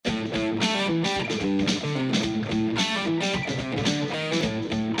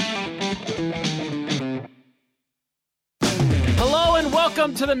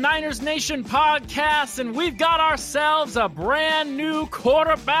Welcome to the Niners Nation podcast, and we've got ourselves a brand new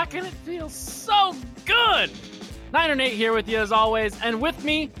quarterback, and it feels so good. Niner Nate here with you as always, and with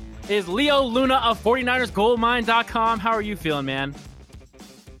me is Leo Luna of 49ersGoldMine.com. How are you feeling, man?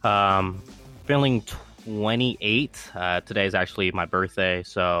 Feeling 28. Today is actually my birthday,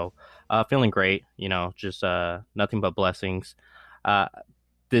 so feeling great. You know, just nothing but blessings.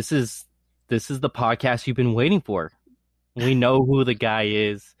 This is the podcast you've been waiting for. We know who the guy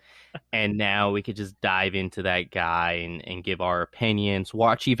is, and now we could just dive into that guy and give our opinions,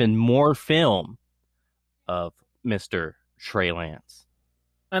 watch even more film of Mr. Trey Lance.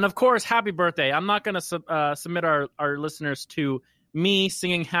 And of course, happy birthday. I'm not going to submit our listeners to me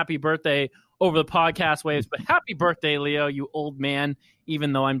singing happy birthday over the podcast waves, but happy birthday, Leo, you old man,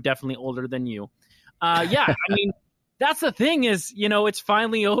 even though I'm definitely older than you. Yeah, I mean, that's the thing is, you know, it's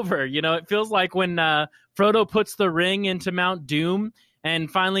finally over. You know, it feels like when Frodo puts the ring into Mount Doom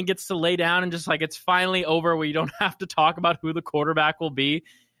and finally gets to lay down and just like it's finally over where you don't have to talk about who the quarterback will be.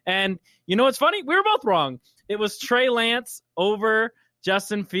 And, you know, it's funny. We were both wrong. It was Trey Lance over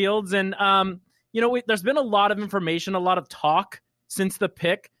Justin Fields. And, you know, there's been a lot of information, a lot of talk since the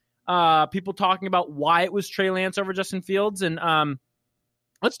pick. People talking about why it was Trey Lance over Justin Fields. And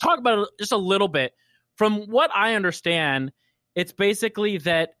let's talk about it just a little bit. From what I understand, it's basically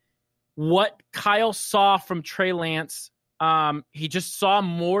that what Kyle saw from Trey Lance, he just saw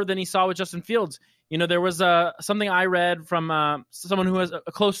more than he saw with Justin Fields. You know, there was something I read from someone who has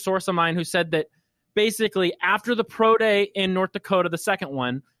a close source of mine who said that basically after the pro day in North Dakota, the second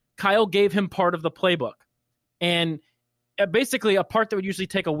one, Kyle gave him part of the playbook. And basically a part that would usually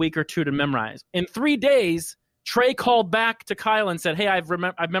take a week or two to memorize. In 3 days, Trey called back to Kyle and said, hey, I've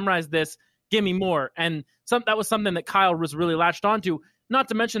memorized this. Give me more. And that was something that Kyle was really latched onto. Not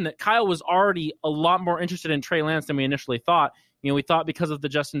to mention that Kyle was already a lot more interested in Trey Lance than we initially thought. You know, we thought because of the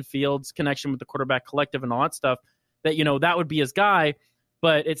Justin Fields connection with the quarterback collective and all that stuff that, you know, that would be his guy.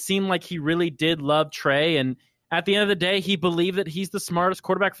 But it seemed like he really did love Trey. And at the end of the day, he believed that he's the smartest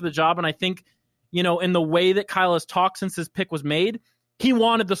quarterback for the job. And I think, you know, in the way that Kyle has talked since his pick was made, he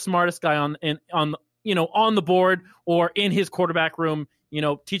wanted the smartest guy on the board or in his quarterback room, you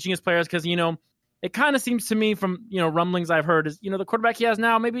know, teaching his players. Because, you know, it kind of seems to me from, you know, rumblings I've heard is, you know, the quarterback he has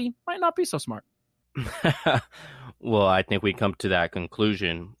now maybe might not be so smart. Well, I think we come to that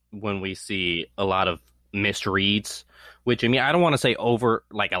conclusion when we see a lot of misreads, which, I mean, I don't want to say over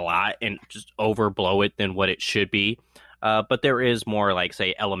like a lot and just overblow it than what it should be. But there is more like,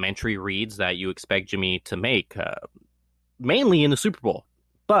 say, elementary reads that you expect Jimmy to make, mainly in the Super Bowl.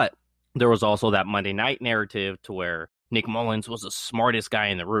 But there was also that Monday night narrative to where Nick Mullins was the smartest guy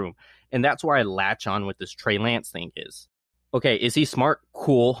in the room. And that's where I latch on with this Trey Lance thing is, okay, is he smart?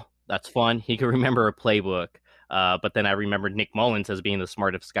 Cool. That's fun. He can remember a playbook. But then I remember Nick Mullins as being the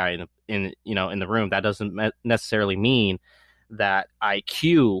smartest guy in the room. That doesn't necessarily mean that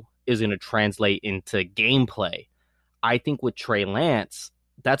IQ is going to translate into gameplay. I think with Trey Lance,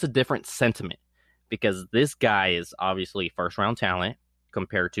 that's a different sentiment because this guy is obviously first-round talent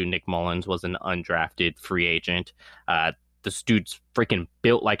compared to Nick Mullins was an undrafted free agent. This dude's freaking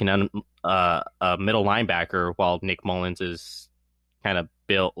built like a middle linebacker, while Nick Mullins is kind of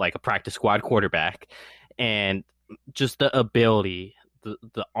built like a practice squad quarterback. And just the ability,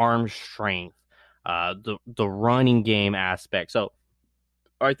 the arm strength, the running game aspect. So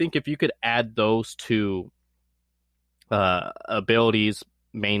I think if you could add those two abilities,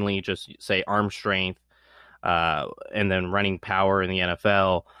 mainly just say arm strength, and then running power in the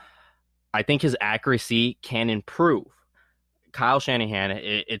NFL, I think his accuracy can improve. Kyle Shanahan,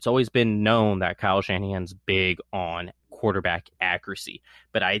 it's always been known that Kyle Shanahan's big on quarterback accuracy,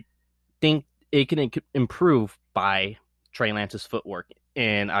 but I think it can improve by Trey Lance's footwork.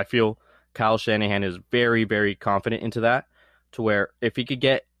 And I feel Kyle Shanahan is very, very confident into that, to where if he could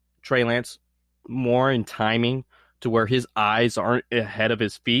get Trey Lance more in timing to where his eyes aren't ahead of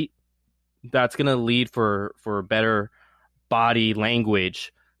his feet, that's going to lead for better body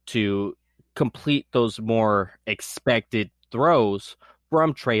language to complete those more expected throws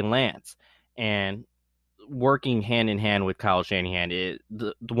from Trey Lance. And working hand in hand with Kyle Shanahan,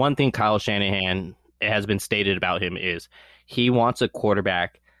 the one thing Kyle Shanahan has been stated about him is he wants a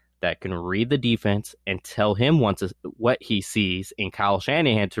quarterback that can read the defense and tell him what he sees, in Kyle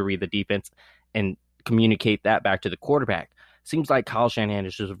Shanahan to read the defense and communicate that back to the quarterback. Seems like Kyle Shanahan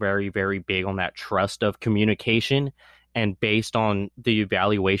is just very, very big on that trust of communication. And based on the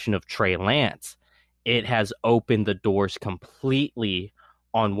evaluation of Trey Lance, it has opened the doors completely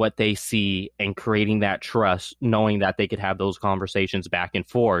on what they see and creating that trust, knowing that they could have those conversations back and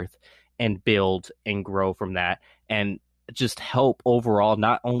forth and build and grow from that. And just help overall,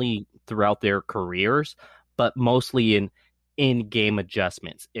 not only throughout their careers, but mostly in-game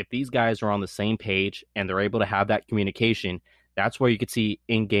adjustments. If these guys are on the same page and they're able to have that communication, that's where you could see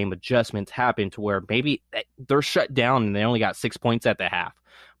in-game adjustments happen to where maybe they're shut down and they only got 6 points at the half,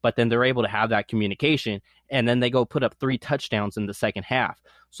 but then they're able to have that communication and then they go put up 3 touchdowns in the second half.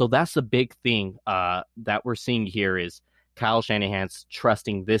 So that's the big thing that we're seeing here is Kyle Shanahan's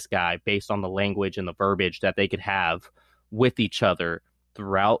trusting this guy based on the language and the verbiage that they could have with each other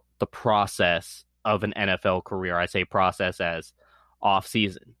throughout the process of an NFL career. I say process as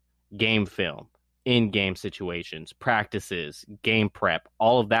off-season, game film, in-game situations, practices, game prep,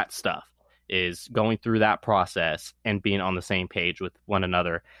 all of that stuff is going through that process and being on the same page with one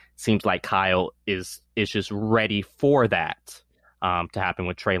another. Seems like Kyle is just ready for that to happen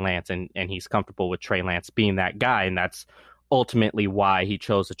with Trey Lance, and he's comfortable with Trey Lance being that guy, and that's ultimately why he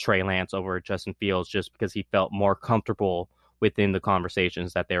chose a Trey Lance over Justin Fields, just because he felt more comfortable within the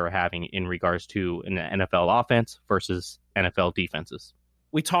conversations that they were having in regards to an NFL offense versus NFL defenses.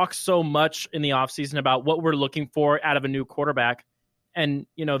 We talk so much in the offseason about what we're looking for out of a new quarterback. And,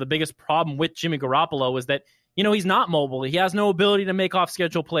 the biggest problem with Jimmy Garoppolo is that, he's not mobile. He has no ability to make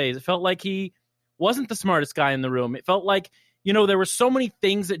off-schedule plays. It felt like he wasn't the smartest guy in the room. It felt like, there were so many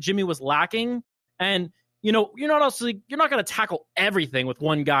things that Jimmy was lacking. And, you're not going to tackle everything with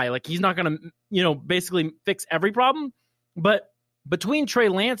one guy. Like, he's not going to, basically fix every problem. But between Trey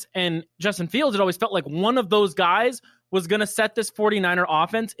Lance and Justin Fields, it always felt like one of those guys was going to set this 49er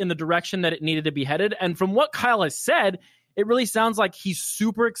offense in the direction that it needed to be headed. And from what Kyle has said, it really sounds like he's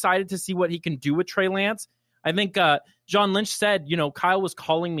super excited to see what he can do with Trey Lance. I think John Lynch said, Kyle was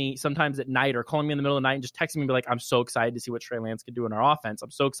calling me sometimes at night or calling me in the middle of the night and just texting me, be like, I'm so excited to see what Trey Lance can do in our offense.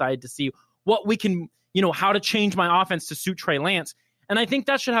 I'm so excited to see what we can, how to change my offense to suit Trey Lance. And I think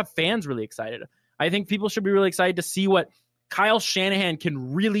that should have fans really excited. I think people should be really excited to see what Kyle Shanahan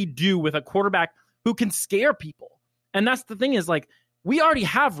can really do with a quarterback who can scare people. And that's the thing is, like, we already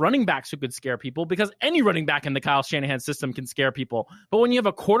have running backs who could scare people because any running back in the Kyle Shanahan system can scare people. But when you have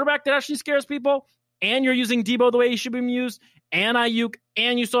a quarterback that actually scares people and you're using Debo the way he should be used and Ayuk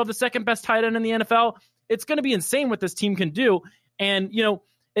and you still have the second best tight end in the NFL, it's going to be insane what this team can do. And,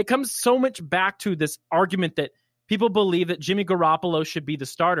 it comes so much back to this argument that people believe that Jimmy Garoppolo should be the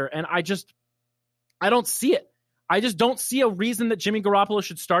starter. And I don't see it. I just don't see a reason that Jimmy Garoppolo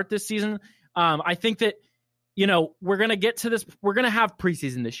should start this season. I think that, we're going to get to this. We're going to have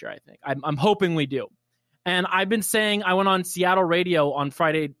preseason this year, I think. I'm hoping we do. And I've been saying, I went on Seattle radio on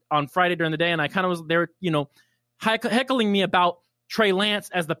Friday during the day, and I kind of was there, heckling me about Trey Lance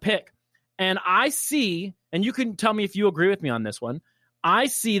as the pick. And I see, and you can tell me if you agree with me on this one, I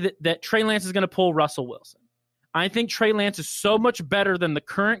see that Trey Lance is going to pull Russell Wilson. I think Trey Lance is so much better than the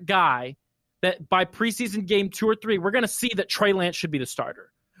current guy that by preseason game 2 or 3, we're going to see that Trey Lance should be the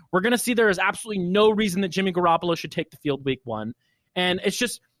starter. We're going to see there is absolutely no reason that Jimmy Garoppolo should take the field week 1. And it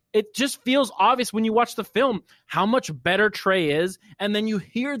just feels obvious when you watch the film how much better Trey is. And then you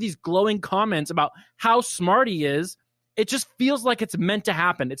hear these glowing comments about how smart he is. It just feels like it's meant to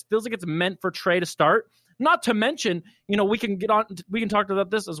happen. It feels like it's meant for Trey to start. Not to mention, we can talk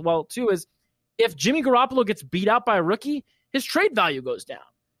about this as well too, is if Jimmy Garoppolo gets beat out by a rookie, his trade value goes down.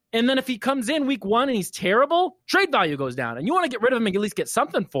 And then if he comes in week 1 and he's terrible, trade value goes down. And you want to get rid of him and at least get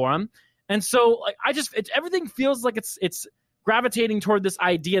something for him. And so everything feels like it's gravitating toward this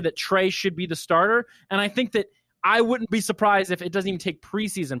idea that Trey should be the starter. And I think that I wouldn't be surprised if it doesn't even take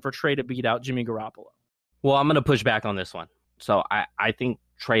preseason for Trey to beat out Jimmy Garoppolo. Well, I'm going to push back on this one. So I think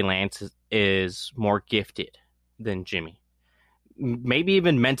Trey Lance is more gifted than Jimmy. Maybe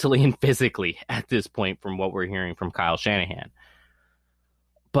even mentally and physically at this point from what we're hearing from Kyle Shanahan.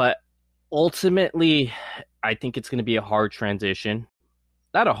 But ultimately, I think it's going to be a hard transition.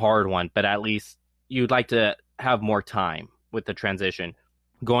 Not a hard one, but at least you'd like to have more time with the transition.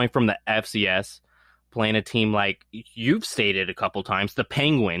 Going from the FCS, playing a team like you've stated a couple times, the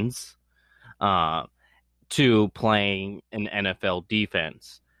Penguins, to playing an NFL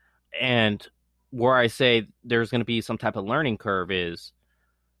defense. And where I say there's going to be some type of learning curve is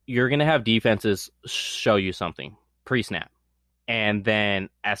you're going to have defenses show you something pre-snap. And then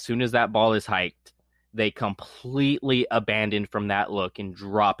as soon as that ball is hiked, they completely abandon from that look and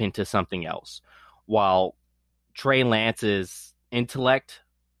drop into something else. While Trey Lance's intellect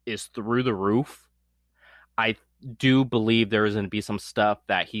is through the roof, I do believe there is going to be some stuff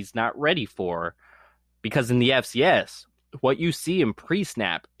that he's not ready for. Because in the FCS, what you see in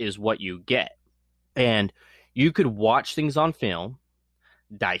pre-snap is what you get. And you could watch things on film,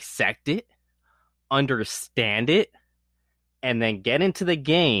 dissect it, understand it, and then get into the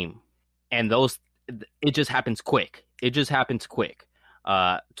game. And it just happens quick. It just happens quick.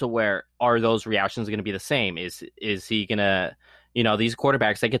 To where are those reactions going to be the same? Is he going to, these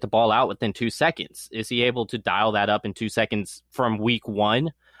quarterbacks, they get the ball out within 2 seconds. Is he able to dial that up in 2 seconds from week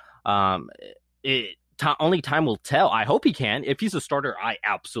one? Only time will tell. I hope he can. If he's a starter, I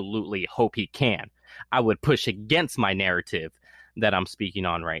absolutely hope he can. I would push against my narrative that I'm speaking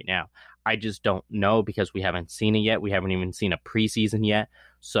on right now. I just don't know because we haven't seen it yet. We haven't even seen a preseason yet.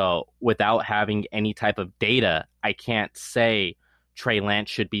 So without having any type of data, I can't say Trey Lance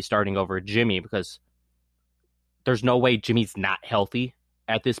should be starting over Jimmy because there's no way Jimmy's not healthy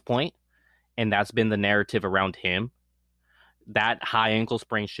at this point, and that's been the narrative around him. That high ankle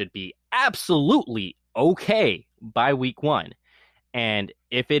sprain should be absolutely okay by week one. And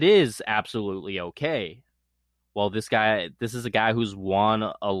if it is absolutely okay, well, this is a guy who's won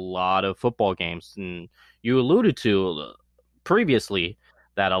a lot of football games. And you alluded to previously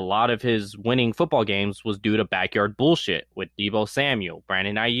that a lot of his winning football games was due to backyard bullshit with Deebo Samuel,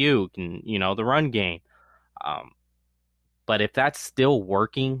 Brandon Ayuk, and, the run game. But if that's still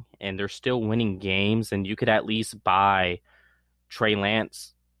working and they're still winning games, and you could at least buy Trey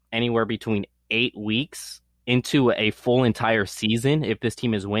Lance anywhere between 8 weeks into a full entire season if this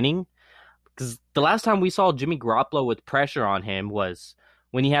team is winning. Because the last time we saw Jimmy Garoppolo with pressure on him was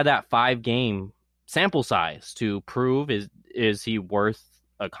when he had that 5-game sample size to prove is he worth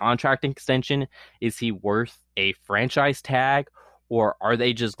a contract extension? Is he worth a franchise tag? Or are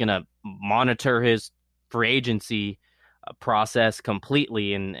they just going to monitor his free agency process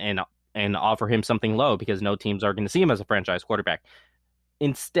completely and offer him something low because no teams are going to see him as a franchise quarterback?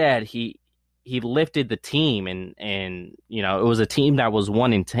 Instead, he lifted the team and it was a team that was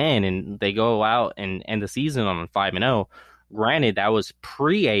 1-10 and they go out and end the season on 5-0. Granted, that was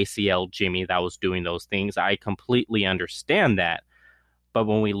pre-ACL Jimmy that was doing those things. I completely understand that. But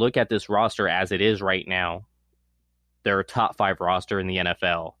when we look at this roster as it is right now, they're a top 5 roster in the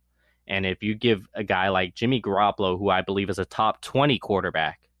NFL. And if you give a guy like Jimmy Garoppolo, who I believe is a top 20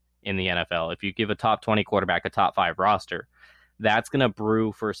 quarterback in the NFL, if you give a top 20 quarterback a top 5 roster, that's going to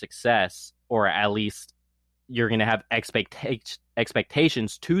brew for success, or at least you're going to have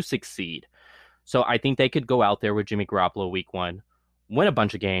expectations to succeed. So I think they could go out there with Jimmy Garoppolo week one, win a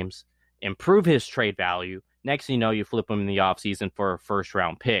bunch of games, improve his trade value. Next thing you know, you flip him in the offseason for a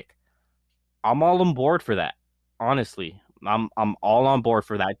first-round pick. I'm all on board for that. Honestly, I'm all on board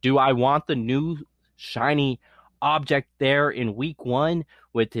for that. Do I want the new shiny object there in week one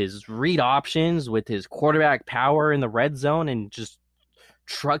with his read options, with his quarterback power in the red zone, and just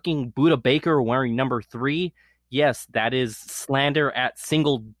trucking Buda Baker wearing number 3? Yes, that is slander at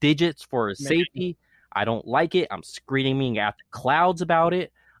single digits for a safety. I don't like it. I'm screaming at the clouds about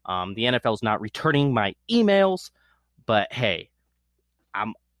it. The NFL's not returning my emails, but hey,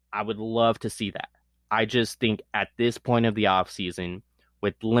 I would love to see that. I just think at this point of the offseason,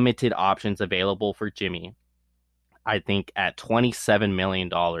 with limited options available for Jimmy, I think at $27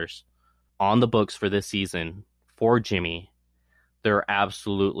 million on the books for this season for Jimmy, they're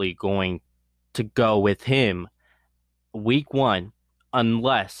absolutely going to go with him week one,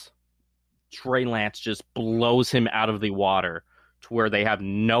 unless Trey Lance just blows him out of the water to where they have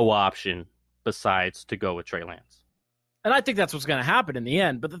no option besides to go with Trey Lance. And I think that's what's going to happen in the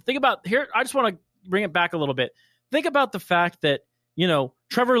end. But the thing about here, I just want to bring it back a little bit. Think about the fact that,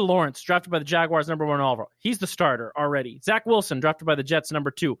 Trevor Lawrence, drafted by the Jaguars, number 1 overall. He's the starter already. Zach Wilson, drafted by the Jets,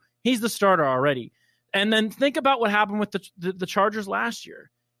 number 2. He's the starter already. And then think about what happened with the Chargers last year.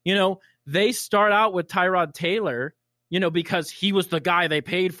 They start out with Tyrod Taylor, because he was the guy they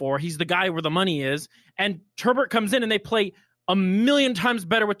paid for. He's the guy where the money is. And Herbert comes in and they play a million times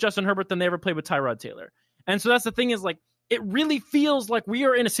better with Justin Herbert than they ever played with Tyrod Taylor. And so that's the thing is, it really feels like we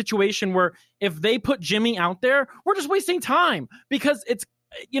are in a situation where if they put Jimmy out there, we're just wasting time because it's,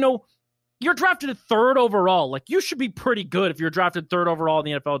 you're drafted 3rd overall. You should be pretty good if you're drafted 3rd overall in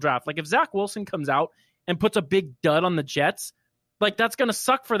the NFL draft. If Zach Wilson comes out and puts a big dud on the Jets, that's going to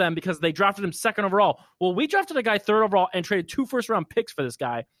suck for them because they drafted him 2nd overall. Well, we drafted a guy 3rd overall and traded 2 first-round picks for this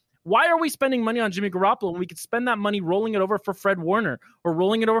guy. Why are we spending money on Jimmy Garoppolo when we could spend that money rolling it over for Fred Warner or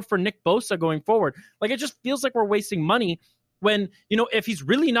rolling it over for Nick Bosa going forward? It just feels like we're wasting money when, if he's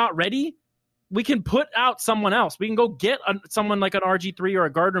really not ready, we can put out someone else. We can go get someone like an RG3 or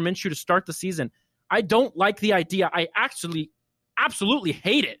a Gardner Minshew to start the season. I don't like the idea. I actually absolutely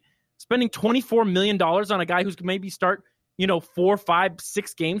hate it. Spending $24 million on a guy who's maybe start, 4, 5,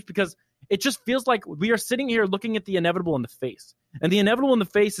 6 games because it just feels like we are sitting here looking at the inevitable in the face. And the inevitable in the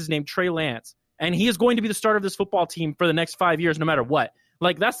face is named Trey Lance. And he is going to be the starter of this football team for the next 5 years, no matter what.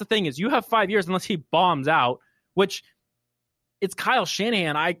 That's the thing is you have 5 years unless he bombs out, which it's Kyle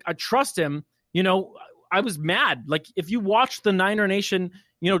Shanahan. I trust him. I was mad. Like, if you watch the Niner Nation,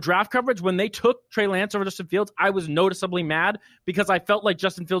 draft coverage, when they took Trey Lance over Justin Fields, I was noticeably mad because I felt like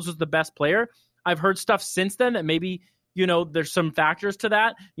Justin Fields was the best player. I've heard stuff since then that maybe, there's some factors to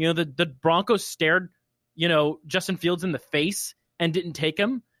that. The Broncos stared, Justin Fields in the face and didn't take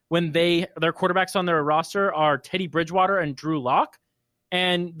him when their quarterbacks on their roster are Teddy Bridgewater and Drew Lock.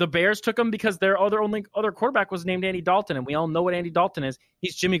 And the Bears took him because their only other quarterback was named Andy Dalton. And we all know what Andy Dalton is.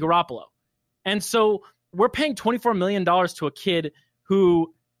 He's Jimmy Garoppolo. And so we're paying $24 million to a kid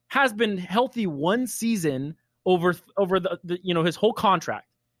who has been healthy one season over the his whole contract.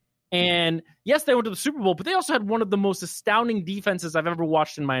 And yes, they went to the Super Bowl, but they also had one of the most astounding defenses I've ever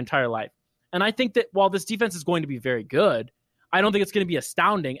watched in my entire life. And I think that while this defense is going to be very good, I don't think it's going to be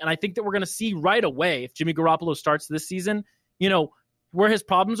astounding. And I think that we're going to see right away, if Jimmy Garoppolo starts this season, where his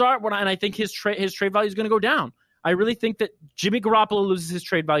problems are. And I think his trade value is going to go down. I really think that Jimmy Garoppolo loses his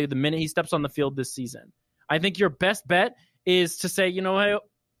trade value the minute he steps on the field this season. I think your best bet is to say, hey,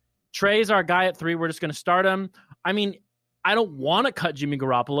 Trey's our guy at 3. We're just going to start him. I mean, I don't want to cut Jimmy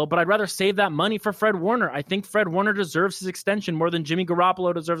Garoppolo, but I'd rather save that money for Fred Warner. I think Fred Warner deserves his extension more than Jimmy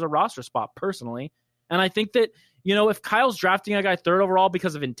Garoppolo deserves a roster spot, personally. And I think that, if Kyle's drafting a guy 3rd overall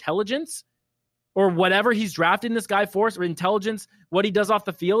because of intelligence or whatever he's drafting this guy for, or intelligence, what he does off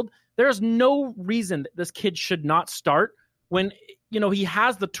the field, there's no reason that this kid should not start when, he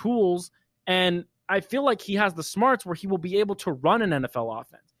has the tools, and I feel like he has the smarts where he will be able to run an NFL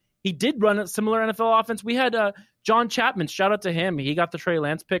offense. He did run a similar NFL offense. We had John Chapman, shout out to him. He got the Trey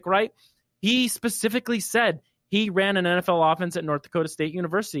Lance pick right. He specifically said he ran an NFL offense at North Dakota State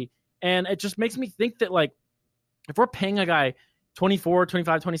University. And it just makes me think that, like, if we're paying a guy 24,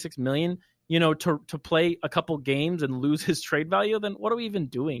 25, 26 million, to play a couple games and lose his trade value, then what are we even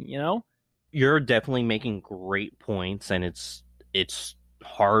doing, You're definitely making great points, and it's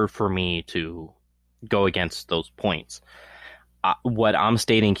hard for me to go against those points. What I'm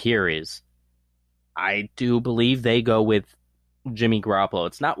stating here is I do believe they go with Jimmy Garoppolo.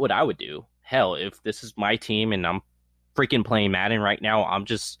 It's not what I would do. Hell, if this is my team and I'm freaking playing Madden right now, I'm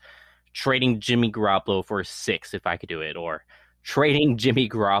just trading Jimmy Garoppolo for a 6 if I could do it, or trading Jimmy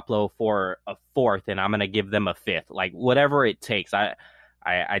Garoppolo for a 4th and I'm going to give them a 5th. Like, whatever it takes.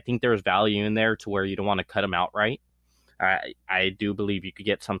 I think there's value in there to where you don't want to cut him outright. I do believe you could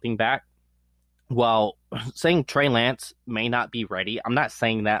get something back. Well, saying Trey Lance may not be ready, I'm not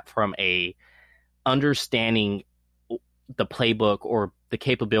saying that from a understanding the playbook or the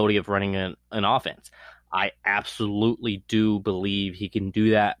capability of running an offense. I absolutely do believe he can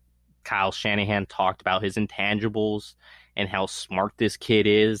do that. Kyle Shanahan talked about his intangibles and how smart this kid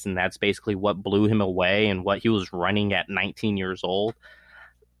is, and that's basically what blew him away and what he was running at 19 years old.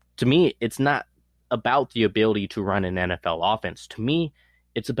 To me, it's not about the ability to run an NFL offense. To me,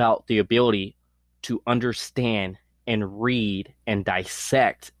 it's about the ability to understand and read and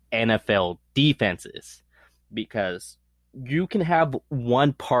dissect NFL defenses, because you can have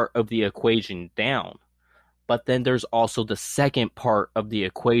one part of the equation down, but then there's also the second part of the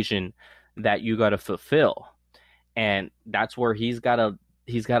equation that you got to fulfill, and that's where he's got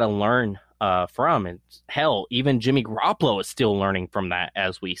to learn from. And hell, even Jimmy Garoppolo is still learning from that,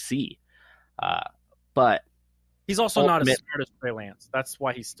 as we see. But he's also not as smart as Trey Lance. That's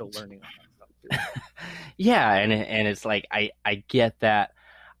why he's still learning on that stuff too. Yeah, and it's like I get that.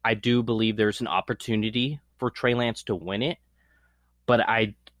 I do believe there's an opportunity for Trey Lance to win it, but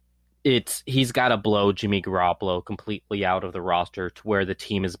he's got to blow Jimmy Garoppolo completely out of the roster to where the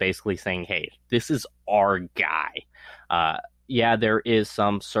team is basically saying, hey, this is our guy. Yeah, there is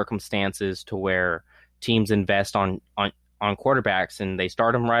some circumstances to where teams invest on quarterbacks and they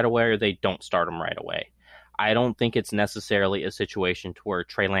start them right away or they don't start them right away. I don't think it's necessarily a situation to where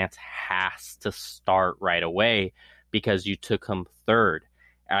Trey Lance has to start right away because you took him 3rd.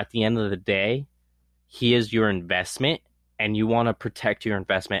 At the end of the day, he is your investment, and you want to protect your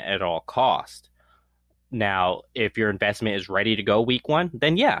investment at all cost. Now, if your investment is ready to go week 1,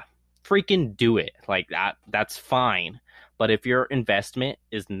 then yeah, freaking do it. Like that's fine. But if your investment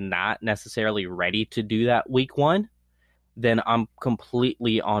is not necessarily ready to do that week 1, then I'm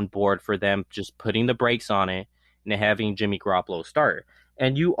completely on board for them just putting the brakes on it and having Jimmy Garoppolo start.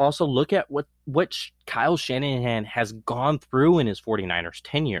 And you also look at what Kyle Shanahan has gone through in his 49ers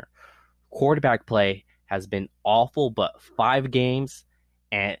tenure. Quarterback play has been awful, but 5 games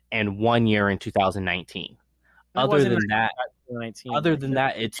and 1 year in 2019. Other than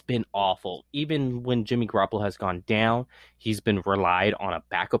that, it's been awful. Even when Jimmy Garoppolo has gone down, he's been relied on a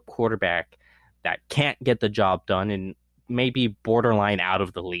backup quarterback that can't get the job done and maybe borderline out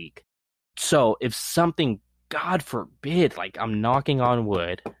of the league. So if something, God forbid, like I'm knocking on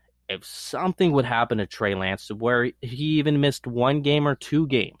wood, if something would happen to Trey Lance to where he even missed 1 game or 2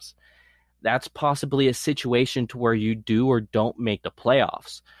 games, that's possibly a situation to where you do or don't make the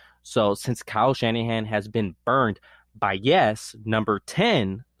playoffs. So since Kyle Shanahan has been burned by, yes, number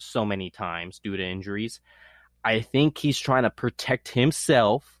 10 so many times due to injuries, I think he's trying to protect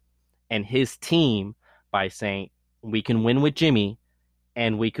himself and his team by saying we can win with Jimmy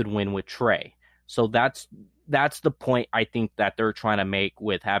and we could win with Trey. So that's the point I think that they're trying to make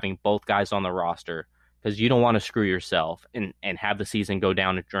with having both guys on the roster, because you don't want to screw yourself and have the season go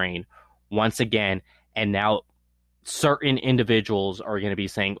down the drain once again. And now certain individuals are going to be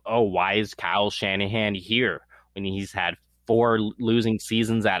saying, oh, why is Kyle Shanahan here when he's had 4 losing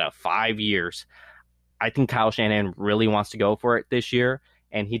seasons out of 5 years? I think Kyle Shanahan really wants to go for it this year,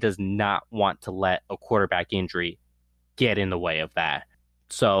 and he does not want to let a quarterback injury get in the way of that.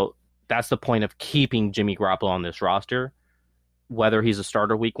 So that's the point of keeping Jimmy Garoppolo on this roster, whether he's a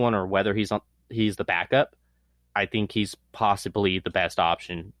starter week 1 or whether he's the backup. I think he's possibly the best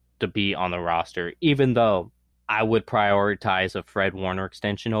option to be on the roster, even though I would prioritize a Fred Warner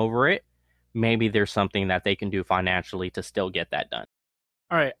extension over it. Maybe there's something that they can do financially to still get that done.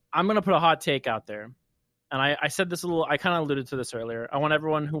 All right, I'm going to put a hot take out there. And I said this I kind of alluded to this earlier. I want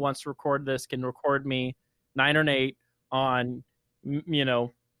everyone who wants to record this can record me, Niner Nate, on,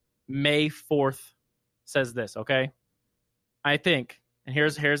 May 4th says this, okay? I think, and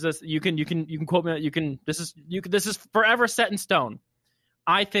here's this. You can quote me. This is forever set in stone.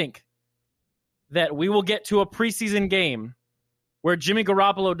 I think that we will get to a preseason game where Jimmy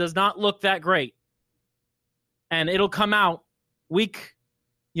Garoppolo does not look that great, and it'll come out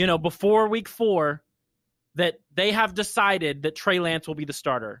before week 4 that they have decided that Trey Lance will be the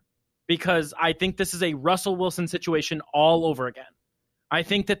starter, because I think this is a Russell Wilson situation all over again. I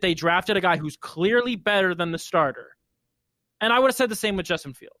think that they drafted a guy who's clearly better than the starter. And I would have said the same with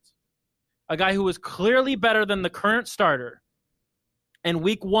Justin Fields. A guy who was clearly better than the current starter. And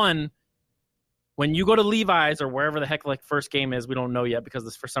week 1, when you go to Levi's or wherever the heck first game is, we don't know yet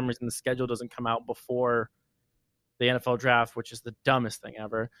because for some reason the schedule doesn't come out before the NFL draft, which is the dumbest thing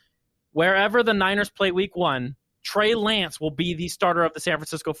ever. Wherever the Niners play week 1, Trey Lance will be the starter of the San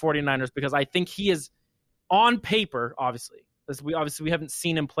Francisco 49ers, because I think he is on paper, obviously. We haven't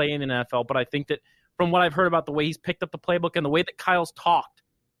seen him play in the NFL, but I think that from what I've heard about the way he's picked up the playbook and the way that Kyle's talked,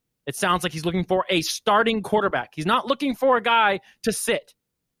 it sounds like he's looking for a starting quarterback. He's not looking for a guy to sit.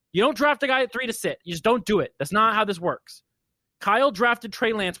 You don't draft a guy at 3 to sit. You just don't do it. That's not how this works. Kyle drafted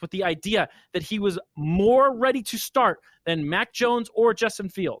Trey Lance with the idea that he was more ready to start than Mac Jones or Justin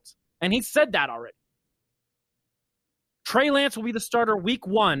Fields. And he said that already. Trey Lance will be the starter week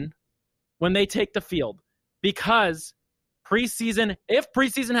 1 when they take the field, because preseason, if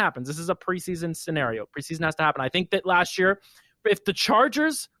preseason happens, this is a preseason scenario. Preseason has to happen. I think that last year, if the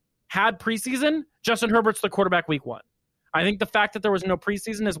Chargers had preseason, Justin Herbert's the quarterback week 1. I think the fact that there was no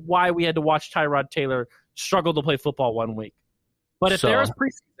preseason is why we had to watch Tyrod Taylor struggle to play football 1 week. But if there's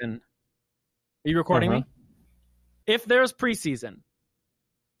preseason, are you recording me? If there's preseason,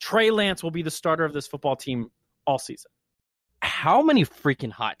 Trey Lance will be the starter of this football team all season. How many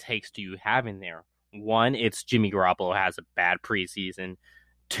freaking hot takes do you have in there? 1, it's Jimmy Garoppolo has a bad preseason.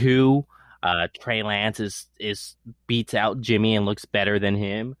 2, Trey Lance is beats out Jimmy and looks better than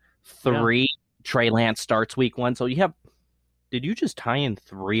him. 3, Trey Lance starts week 1. So you have, did you just tie in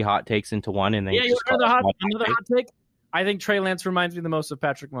 3 hot takes into one? And then you another hot take? I think Trey Lance reminds me the most of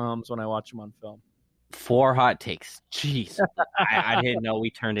Patrick Mahomes when I watch him on film. 4 hot takes. Jeez. I didn't know we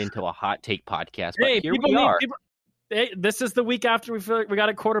turned into a hot take podcast, but here we are. This is the week after we feel like we got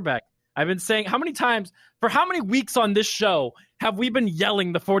a quarterback. I've been saying, how many times, for how many weeks on this show have we been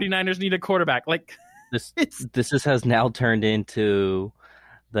yelling the 49ers need a quarterback? This has now turned into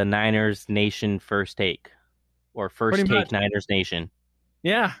the Niners Nation first take, or first take Niners Nation.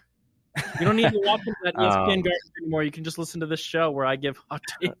 Yeah. You don't need to watch that ESPN garbage anymore. You can just listen to this show where I give hot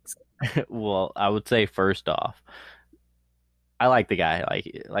takes. Well, I would say first off, I like the guy.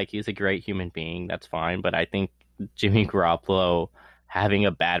 Like he's a great human being. That's fine. But I think Jimmy Garoppolo having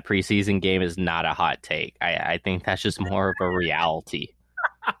a bad preseason game is not a hot take. I think that's just more of a reality.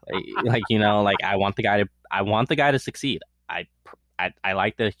 I want the guy to succeed. I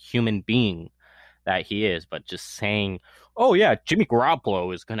like the human being that he is, but just saying, oh yeah, Jimmy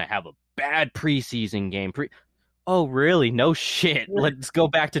Garoppolo is gonna have a bad preseason game. Oh really? No shit. Let's go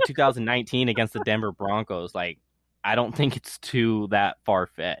back to 2019 against the Denver Broncos. I don't think it's too that far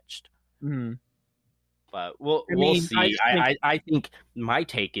fetched. Mm-hmm. But we'll see. I think my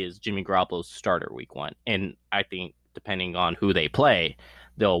take is Jimmy Garoppolo's starter week 1, and I think depending on who they play,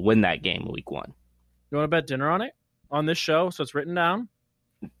 they'll win that game week 1. You want to bet dinner on it on this show, so it's written down?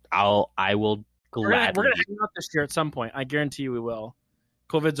 I will gladly. We're gonna hang out this year at some point. I guarantee you we will.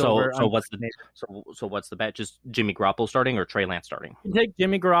 COVID's So over. so what's the bet? Just Jimmy Garoppolo starting or Trey Lance starting? You take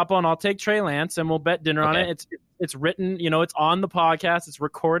Jimmy Garoppolo and I'll take Trey Lance, and we'll bet dinner on it. It's written, it's on the podcast. It's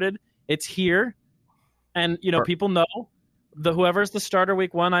recorded. It's here, and people know whoever's the starter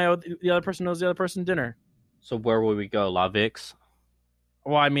week 1. I owe the other person knows the other person dinner. So where will we go? La Vix?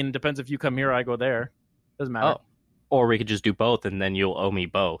 Well, I mean, it depends if you come here or I go there. Doesn't matter. Oh. Or we could just do both, and then you'll owe me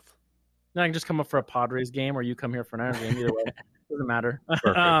both. Then I can just come up for a Padres game, or you come here for an Niners game. Either way, doesn't matter.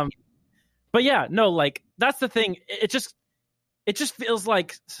 But yeah, no, like that's the thing. It just feels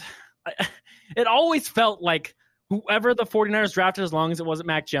like it always felt like whoever the 49ers drafted, as long as it wasn't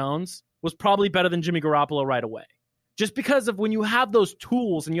Mac Jones, was probably better than Jimmy Garoppolo right away. Just because of when you have those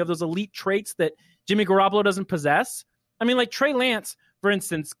tools and you have those elite traits that Jimmy Garoppolo doesn't possess. I mean, like Trey Lance, for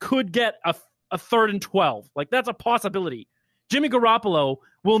instance, could get a 3rd and 12. Like that's a possibility. Jimmy Garoppolo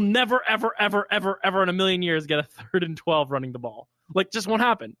will never, ever, ever, ever, ever in a million years get a 3rd and 12 running the ball. Like just won't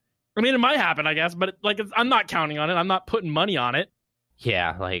happen. I mean, it might happen, I guess, but I'm not counting on it. I'm not putting money on it.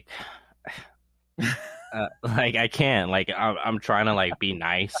 Yeah, like I can't. Like I'm trying to like be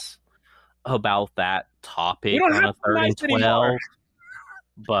nice about that topic on a 3rd and 12. Anymore.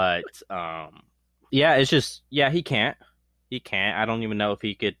 But yeah, it's just he can't. He can't. I don't even know if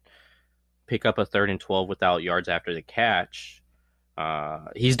he could pick up a 3rd and 12 without yards after the catch.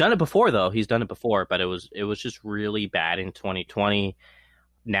 He's done it before though. But it was just really bad in 2020.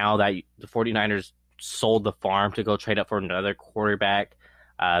 Now that the 49ers sold the farm to go trade up for another quarterback,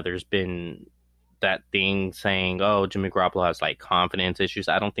 there's been that thing saying, oh, Jimmy Garoppolo has like confidence issues.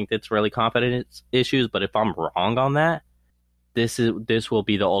 I don't think that's really confidence issues, but if I'm wrong on that, this will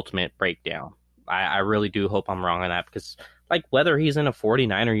be the ultimate breakdown. I really do hope I'm wrong on that, because like whether he's in a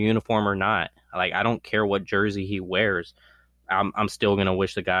 49er uniform or not, like I don't care what jersey he wears. I'm still gonna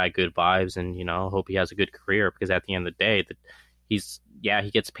wish the guy good vibes and hope he has a good career, because at the end of the day, he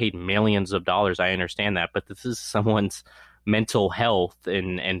gets paid millions of dollars. I understand that, but this is someone's mental health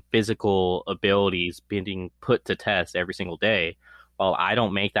and physical abilities being put to test every single day. While I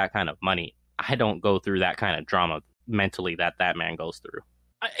don't make that kind of money, I don't go through that kind of drama mentally that man goes through.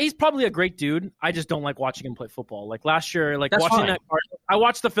 He's probably a great dude. I just don't like watching him play football. Like last year, like That's watching fine. I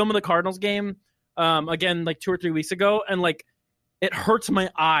watched the film of the Cardinals game again like 2 or 3 weeks ago, and like it hurts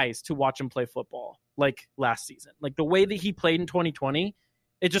my eyes to watch him play football like last season. Like the way that he played in 2020,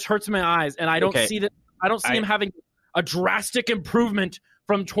 it just hurts my eyes, and I don't see that. I don't see him having a drastic improvement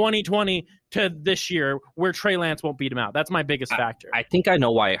from 2020 to this year, where Trey Lance won't beat him out. That's my biggest factor. I think I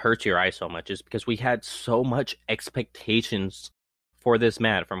know why it hurts your eyes so much, is because we had so much expectations for this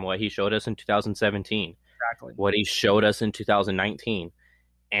man from what he showed us in 2017, exactly what he showed us in 2019,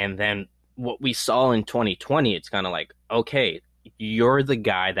 and then what we saw in 2020. It's kind of like, okay, you're the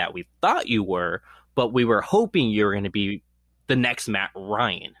guy that we thought you were, but we were hoping you were going to be the next Matt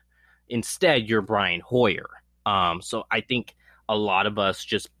Ryan. Instead, you're Brian Hoyer. So I think a lot of us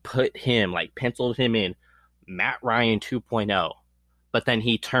just penciled him in Matt Ryan 2.0, but then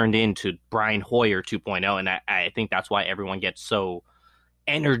he turned into Brian Hoyer 2.0, and I think that's why everyone gets so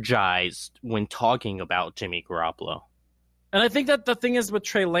energized when talking about Jimmy Garoppolo. And I think that the thing is with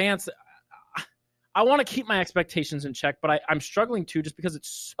Trey Lance, I want to keep my expectations in check, but I'm struggling to, just because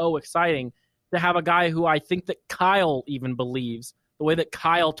it's so exciting to have a guy who I think that Kyle even believes, the way that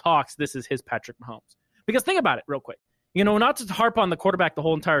Kyle talks, this is his Patrick Mahomes. Because think about it real quick. Not to harp on the quarterback the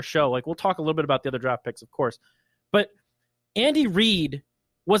whole entire show. Like, we'll talk a little bit about the other draft picks, of course. But Andy Reid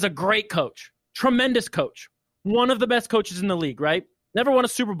was a great coach, tremendous coach, one of the best coaches in the league, right? Never won a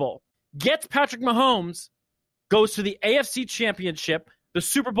Super Bowl. Gets Patrick Mahomes, goes to the AFC Championship, the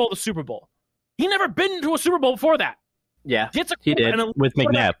Super Bowl. He never been to a Super Bowl before that. Yeah, he did with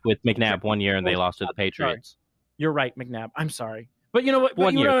McNabb 1 year, and they lost to the Patriots. You're right, McNabb. I'm sorry. But you know what?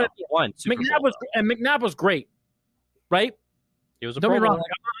 One year. McNabb was great, right? He was a Don't Pro get me wrong. Bowler.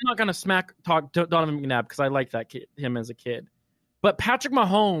 I'm not going to talk Donovan McNabb, because I like him as a kid. But Patrick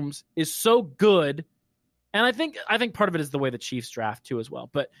Mahomes is so good, and I think part of it is the way the Chiefs draft too as well.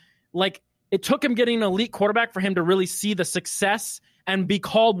 But like, it took him getting an elite quarterback for him to really see the success and be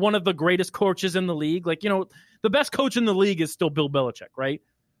called one of the greatest coaches in the league. Like, the best coach in the league is still Bill Belichick, right?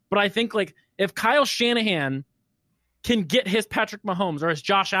 But I think like if Kyle Shanahan can get his Patrick Mahomes, or his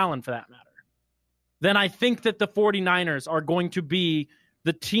Josh Allen for that matter, then I think that the 49ers are going to be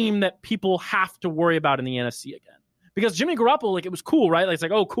the team that people have to worry about in the NFC again. Because Jimmy Garoppolo, like, it was cool, right? Like, it's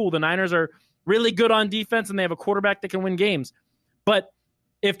like, oh, cool, the Niners are really good on defense and they have a quarterback that can win games. But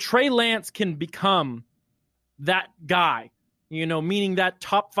if Trey Lance can become that guy, meaning that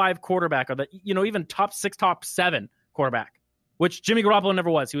top 5 quarterback, or that, even top 6, top 7 quarterback, which Jimmy Garoppolo never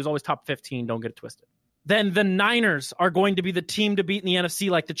was. He was always top 15. Don't get it twisted. Then the Niners are going to be the team to beat in the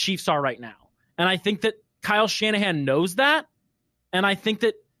NFC like the Chiefs are right now. And I think that Kyle Shanahan knows that. And I think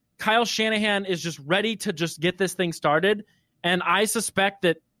that Kyle Shanahan is just ready to just get this thing started. And I suspect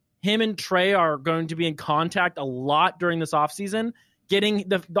that him and Trey are going to be in contact a lot during this offseason, getting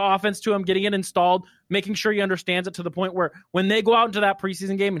the offense to him, getting it installed, making sure he understands it to the point where when they go out into that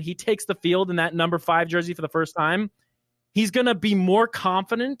preseason game and he takes the field in that number 5 jersey for the first time, he's going to be more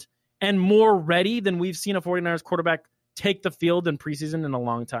confident and more ready than we've seen a 49ers quarterback take the field in preseason in a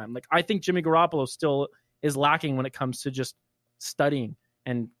long time. Like, I think Jimmy Garoppolo still is lacking when it comes to just studying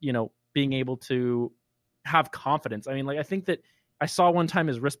and, being able to have confidence. I mean, like, I think that I saw one time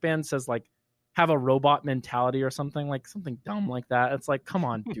his wristband says, like, have a robot mentality or something dumb like that. It's like, come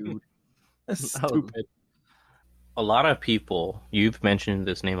on, dude. That's stupid. A lot of people, you've mentioned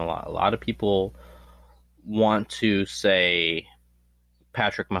this name a lot of people want to say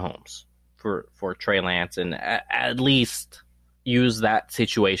Patrick Mahomes for Trey Lance, and at least use that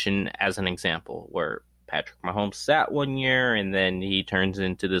situation as an example where Patrick Mahomes sat one year and then he turns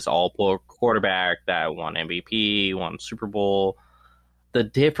into this all-pro quarterback that won MVP, won Super Bowl. The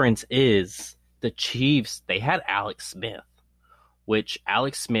difference is the Chiefs, they had Alex Smith, which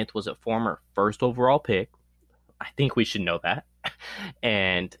Alex Smith was a former first overall pick. I think we should know that.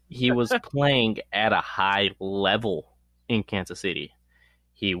 And he was playing at a high level in Kansas City.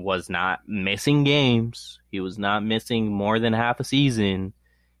 He was not missing games. He was not missing more than half a season.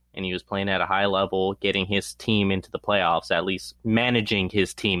 And he was playing at a high level, getting his team into the playoffs, at least managing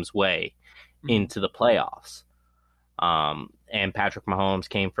his team's way into the playoffs. And Patrick Mahomes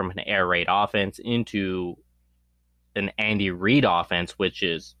came from an air raid offense into an Andy Reid offense, which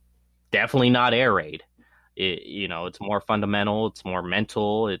is definitely not air raid. It's more fundamental, it's more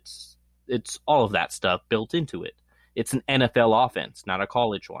mental, it's all of that stuff built into it. It's an NFL offense, not a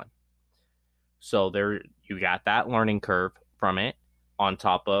college one. So there, you got that learning curve from it, on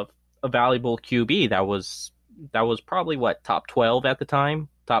top of a valuable QB that was probably top 12 at the time,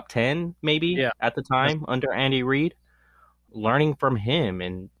 top 10 maybe at the time under Andy Reid. Learning from him,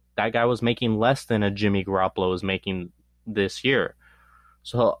 and that guy was making less than a Jimmy Garoppolo was making this year.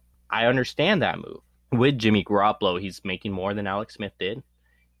 So I understand that move. With Jimmy Garoppolo, he's making more than Alex Smith did.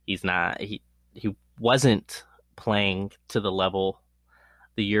 He's not. He wasn't playing to the level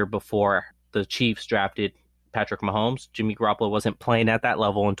the year before the Chiefs drafted Patrick Mahomes. Jimmy Garoppolo wasn't playing at that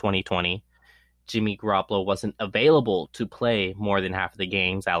level in 2020. Jimmy Garoppolo wasn't available to play more than half of the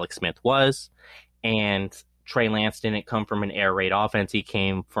games. Alex Smith was. And Trey Lance didn't come from an air raid offense. He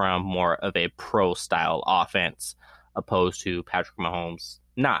came from more of a pro-style offense, opposed to Patrick Mahomes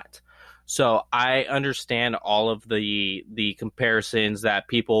not. So I understand all of the comparisons that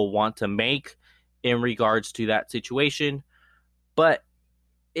people want to make in regards to that situation, but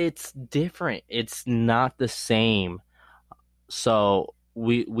it's different. It's not the same. So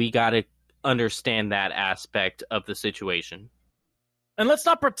we got to understand that aspect of the situation. And let's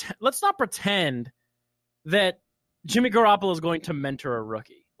not pretend that Jimmy Garoppolo is going to mentor a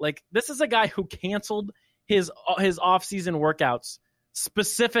rookie. Like, this is a guy who canceled his off-season workouts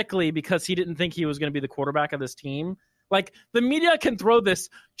specifically because he didn't think he was going to be the quarterback of this team. Like, the media can throw this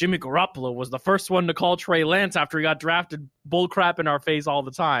Jimmy Garoppolo was the first one to call Trey Lance after he got drafted bullcrap in our face all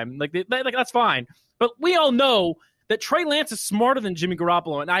the time. Like that's fine. But we all know that Trey Lance is smarter than Jimmy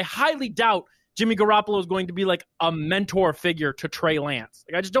Garoppolo, and I highly doubt Jimmy Garoppolo is going to be like a mentor figure to Trey Lance.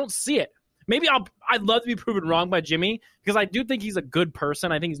 Like, I just don't see it. Maybe I'd love to be proven wrong by Jimmy, because I do think he's a good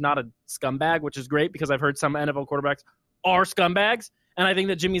person. I think he's not a scumbag, which is great, because I've heard some NFL quarterbacks are scumbags. And I think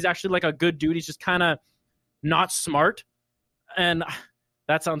that Jimmy's actually like a good dude. He's just kind of not smart. And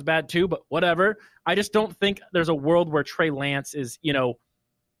that sounds bad too, but whatever. I just don't think there's a world where Trey Lance is,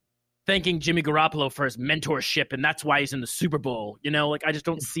 thanking Jimmy Garoppolo for his mentorship, and that's why he's in the Super Bowl. Like, I just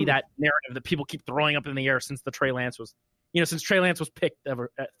don't see that narrative that people keep throwing up in the air since Trey Lance was picked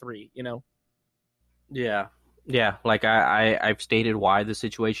ever at 3, Yeah. Like I've stated why the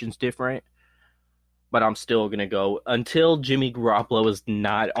situation's different, but I'm still going to go until Jimmy Garoppolo is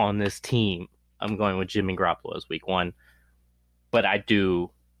not on this team. I'm going with Jimmy Garoppolo as week 1, but I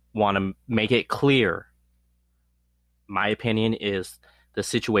do want to make it clear. My opinion is the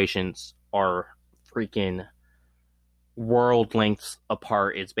situations are freaking world lengths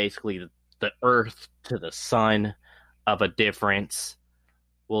apart. It's basically the earth to the sun of a difference.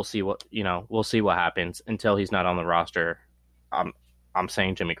 We'll see what happens until he's not on the roster. I'm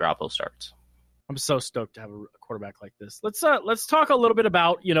saying Jimmy Garoppolo starts. I'm so stoked to have a quarterback like this. Let's talk a little bit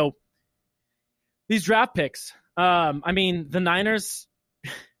about, these draft picks. The Niners,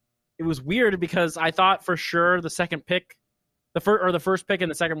 it was weird because I thought for sure the second pick the first pick in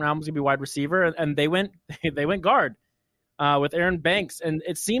the second round was going to be wide receiver, and they went guard with Aaron Banks, and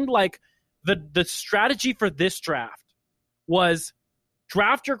it seemed like the strategy for this draft was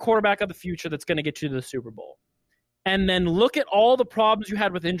draft your quarterback of the future that's going to get you to the Super Bowl, and then look at all the problems you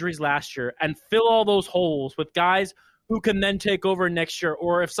had with injuries last year and fill all those holes with guys who can then take over next year,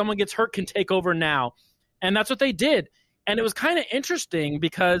 or if someone gets hurt, can take over now. And that's what they did. And it was kind of interesting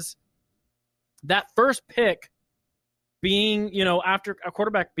because that first pick being, after a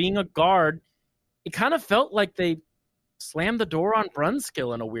quarterback being a guard, it kind of felt like they slammed the door on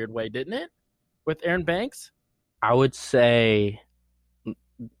Brunskill in a weird way, didn't it? With Aaron Banks? I would say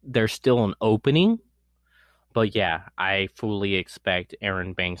there's still an opening, but yeah, I fully expect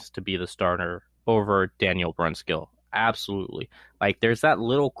Aaron Banks to be the starter over Daniel Brunskill. Absolutely. Like, there's that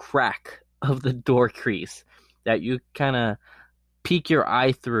little crack of the door crease that you kind of peek your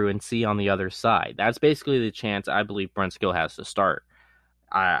eye through and see on the other side. That's basically the chance I believe Brunskill has to start.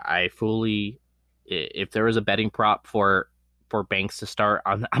 I fully, if there was a betting prop for Banks to start,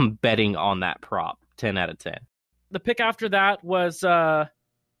 I'm betting on that prop, 10 out of 10. The pick after that was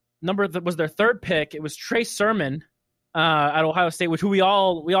was their third pick. It was Trey Sermon at Ohio State, which we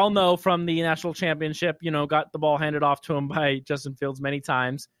all know from the national championship, got the ball handed off to him by Justin Fields many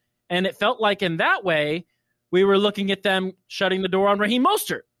times. And it felt like in that way, we were looking at them shutting the door on Raheem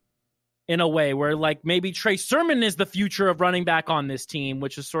Mostert in a way where like maybe Trey Sermon is the future of running back on this team,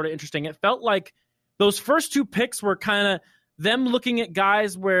 which is sort of interesting. It felt like those first two picks were kind of them looking at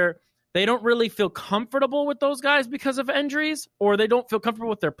guys where they don't really feel comfortable with those guys because of injuries, or they don't feel comfortable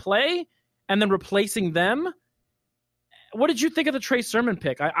with their play, and then replacing them. What did you think of the Trey Sermon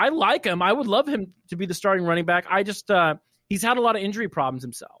pick? I like him. I would love him to be the starting running back. I just he's had a lot of injury problems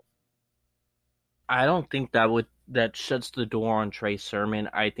himself. I don't think that shuts the door on Trey Sermon.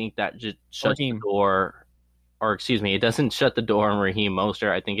 I think that just shuts the door, or excuse me, it doesn't shut the door on Raheem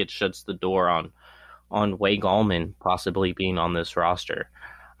Mostert. I think it shuts the door on Wade Gallman possibly being on this roster.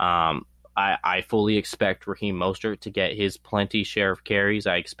 I fully expect Raheem Mostert to get his plenty share of carries.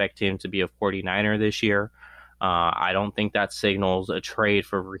 I expect him to be a 49er this year. I don't think that signals a trade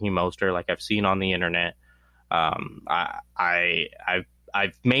for Raheem Mostert like I've seen on the internet.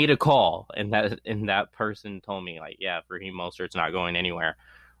 I've made a call, and that person told me, like, yeah, Raheem Mostert's not going anywhere.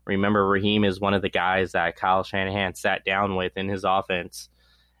 Remember, Raheem is one of the guys that Kyle Shanahan sat down with in his offense,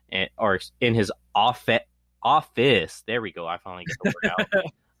 or in his office. There we go. I finally get the word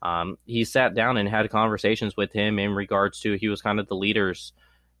out. He sat down and had conversations with him in regards to, he was kind of the leaders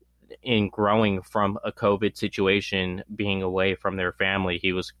in growing from a COVID situation, being away from their family.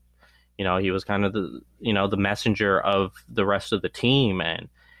 He was kind of the messenger of the rest of the team. And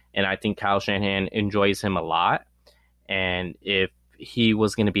I think Kyle Shanahan enjoys him a lot. And if he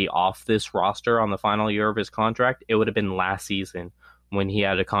was going to be off this roster on the final year of his contract, it would have been last season when he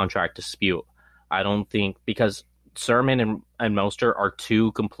had a contract dispute. I don't think, because Sermon and Mostert are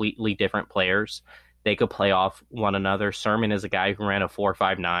two completely different players. They could play off one another. Sermon is a guy who ran a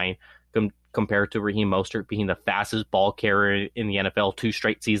 4.59 compared to Raheem Mostert being the fastest ball carrier in the NFL 2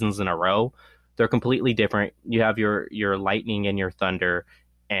 straight seasons in a row. They're completely different. You have your lightning and your thunder,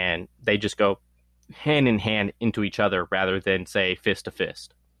 and they just go hand in hand into each other rather than, say, fist to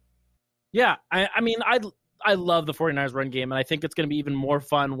fist. Yeah, I mean, I love the 49ers run game, and I think it's going to be even more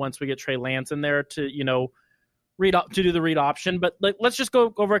fun once we get Trey Lance in there to, do the read option. But let's just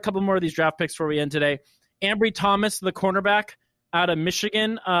go over a couple more of these draft picks before we end today. Ambry Thomas, the cornerback out of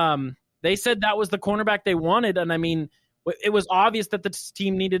Michigan. They said that was the cornerback they wanted, and I mean, it was obvious that the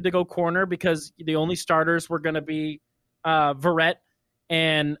team needed to go corner because the only starters were going to be Verrett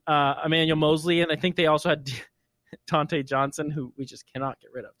and Emmanuel Mosley, and I think they also had Dante Johnson, who we just cannot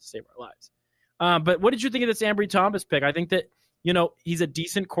get rid of to save our lives. But what did you think of this Ambry Thomas pick? I think that, he's a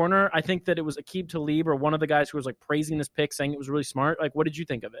decent corner. I think that it was Aqib Talib, or one of the guys who was like praising this pick, saying it was really smart. Like, what did you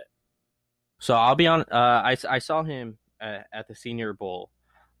think of it? So I'll be on. I saw him at the Senior Bowl.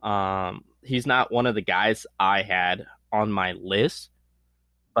 He's not one of the guys I had on my list,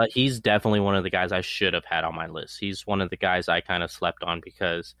 but he's definitely one of the guys I should have had on my list. He's one of the guys I kind of slept on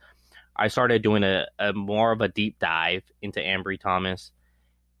because I started doing a more of a deep dive into Ambry Thomas,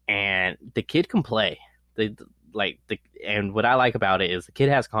 and the kid can play. And what I like about it is the kid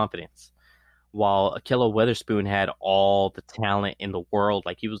has confidence. While Ahkello Witherspoon had all the talent in the world,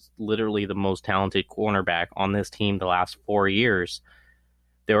 like he was literally the most talented cornerback on this team the last 4 years,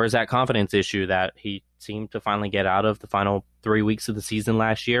 there was that confidence issue that he seemed to finally get out of the final 3 weeks of the season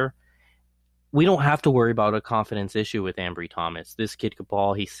last year. We don't have to worry about a confidence issue with Ambry Thomas. This kid could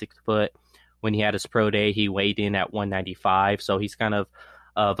ball. He's 6 foot. When he had his pro day, he weighed in at 195, so he's kind of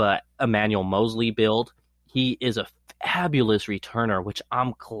a Emmanuel Mosley build. He is a fabulous returner, which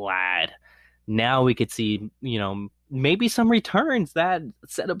I'm glad. Now we could see, maybe some returns that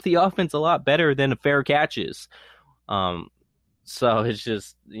set up the offense a lot better than fair catches. So it's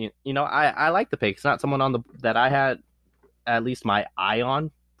just, I like the pick. It's not someone that I had at least my eye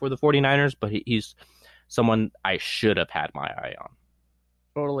on for the 49ers, but he's someone I should have had my eye on.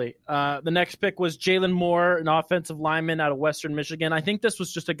 Totally. The next pick was Jalen Moore, an offensive lineman out of Western Michigan. I think this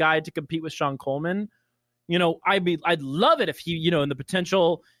was just a guy to compete with Sean Coleman. I'd love it if he, and the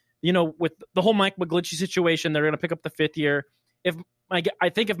potential, with the whole Mike McGlinchey situation, they're going to pick up the 5th year. I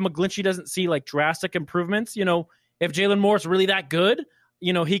think if McGlinchey doesn't see like drastic improvements, if Jalen Moore is really that good,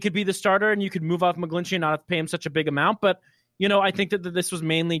 he could be the starter and you could move off McGlinchey and not have to pay him such a big amount. But I think that this was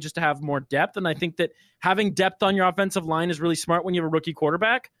mainly just to have more depth. And I think that having depth on your offensive line is really smart when you have a rookie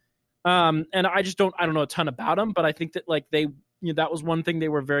quarterback. And I don't know a ton about him, but I think that like that was one thing they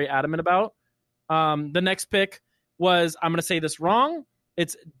were very adamant about. The next pick was, I'm going to say this wrong.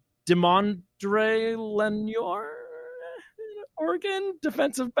 It's Demondre Lenoir, Oregon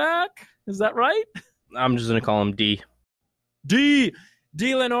defensive back. Is that right? I'm just going to call him D.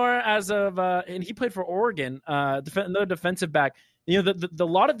 Lenoir, and he played for Oregon, another defensive back. The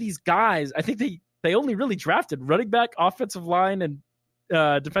lot of these guys, I think they only really drafted running back, offensive line,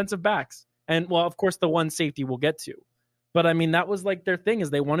 and defensive backs. And, well, of course, the one safety we'll get to. But, I mean, that was like their thing, is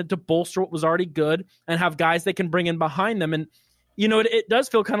they wanted to bolster what was already good and have guys they can bring in behind them. And, it does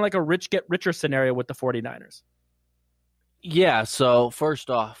feel kind of like a rich get richer scenario with the 49ers. Yeah, so first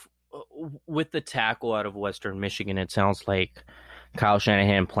off, with the tackle out of Western Michigan, it sounds like Kyle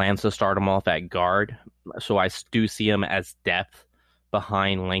Shanahan plans to start him off at guard. So I do see him as depth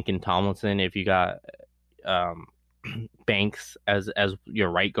behind Lincoln Tomlinson. If you got Banks as your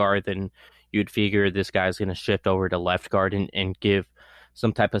right guard, then you'd figure this guy's going to shift over to left guard and give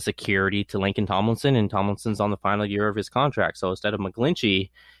some type of security to Lincoln Tomlinson. And Tomlinson's on the final year of his contract. So instead of McGlinchey,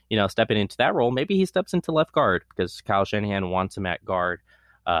 stepping into that role, maybe he steps into left guard because Kyle Shanahan wants him at guard.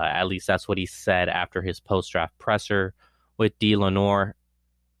 At least that's what he said after his post-draft presser. With D. Lenoir,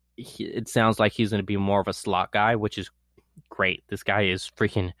 it sounds like he's going to be more of a slot guy, which is great. This guy is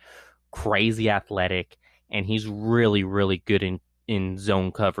freaking crazy athletic, and he's really, really good in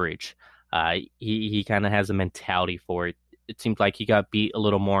zone coverage. He kind of has a mentality for it. It seems like he got beat a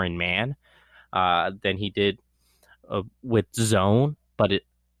little more in man than he did with zone. But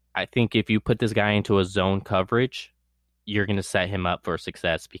I think if you put this guy into a zone coverage, you're going to set him up for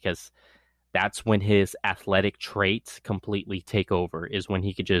success, because that's when his athletic traits completely take over, is when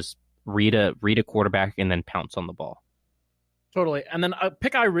he could just read a quarterback and then pounce on the ball. Totally. And then a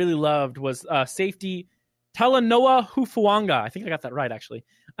pick I really loved was safety Talanoa Hufanga. I think I got that right, actually.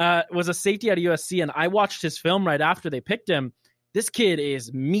 Was a safety out of USC, and I watched his film right after they picked him. This kid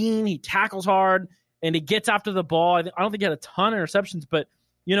is mean. He tackles hard, and he gets after the ball. I don't think he had a ton of interceptions, but,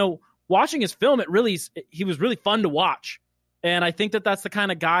 watching his film, he was really fun to watch. And I think that that's the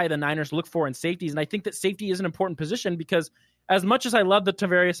kind of guy the Niners look for in safeties. And I think that safety is an important position because as much as I love the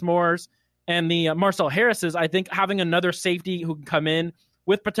Tavarius Moores and the Marcel Harrises, I think having another safety who can come in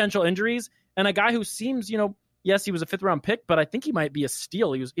with potential injuries and a guy who seems, yes, he was a 5th-round pick, but I think he might be a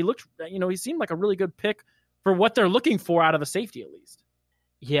steal. He seemed like a really good pick for what they're looking for out of a safety, at least.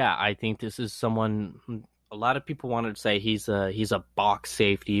 Yeah, I think this is someone a lot of people wanted to say he's a box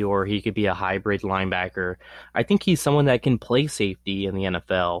safety, or he could be a hybrid linebacker. I think he's someone that can play safety in the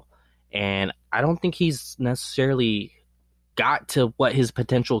NFL, and I don't think he's necessarily got to what his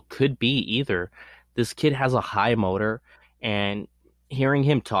potential could be either. This kid has a high motor, and hearing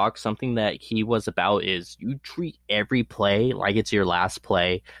him talk, something that he was about is you treat every play like it's your last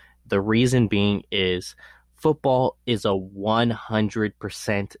play. The reason being is football is a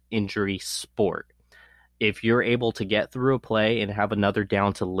 100% injury sport. If you're able to get through a play and have another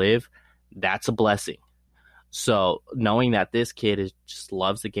down to live, that's a blessing. So knowing that this kid just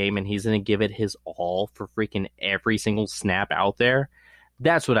loves the game and he's going to give it his all for freaking every single snap out there,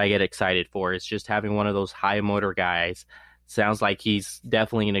 that's what I get excited for. It's just having one of those high motor guys. Sounds like he's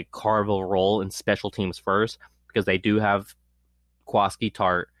definitely going to carve a role in special teams first, because they do have Kwaski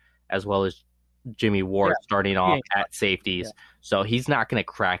Tart as well as Jimmy Ward starting off at safeties. Yeah. So he's not going to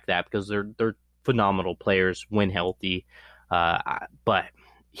crack that because they're phenomenal players when healthy. But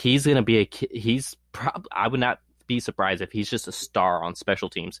he's going to be I would not be surprised if he's just a star on special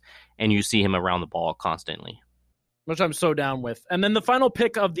teams and you see him around the ball constantly. Which I'm so down with. And then the final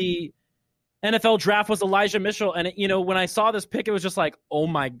pick of the NFL draft was Elijah Mitchell. And, when I saw this pick, it was just like, oh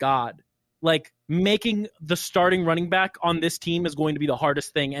my God. Like, making the starting running back on this team is going to be the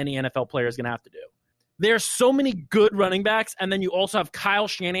hardest thing any NFL player is going to have to do. There's so many good running backs, and then you also have Kyle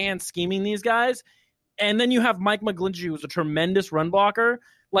Shanahan scheming these guys. and then you have Mike McGlinchey, who's a tremendous run blocker.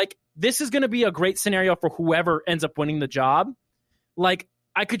 Like, this is going to be a great scenario for whoever ends up winning the job. Like,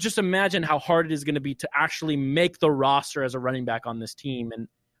 I could just imagine how hard it is going to be to actually make the roster as a running back on this team. And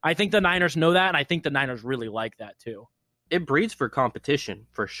I think the Niners know that, and I think the Niners really like that too. It breeds for competition,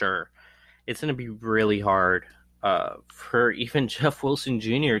 for sure. It's going to be really hard for even Jeff Wilson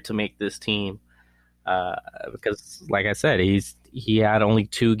Jr. to make this team because, like I said, he had only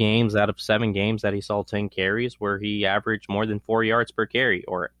 2 games out of 7 games that he saw 10 carries where he averaged more than 4 yards per carry,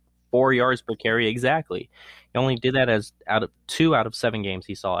 or 4 yards per carry exactly. He only did that as out of 2 out of 7 games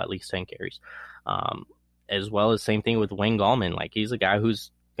he saw at least 10 carries. As well as same thing with Wayne Gallman. Like, he's a guy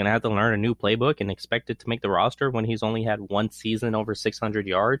who's going to have to learn a new playbook and expected to make the roster when he's only had 1 season over 600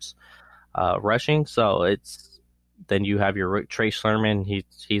 yards rushing. So then you have your Trey Sermon.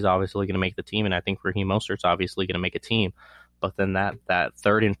 He's obviously going to make the team, and I think Raheem Mostert's obviously going to make a team. But then that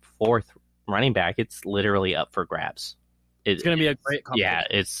third and fourth running back, it's literally up for grabs. It's going to be a great competition. Yeah,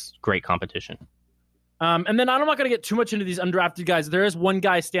 it's great competition. And then I'm not going to get too much into these undrafted guys. There is one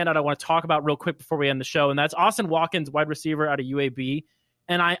guy standout I want to talk about real quick before we end the show, and that's Austin Watkins, wide receiver out of UAB.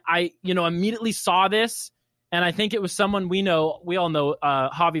 And I immediately saw this, and I think it was someone we all know,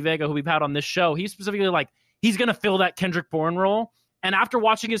 Javi Vega, who we've had on this show. He's specifically like, he's going to fill that Kendrick Bourne role. And after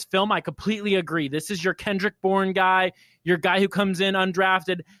watching his film, I completely agree. This is your Kendrick Bourne guy, your guy who comes in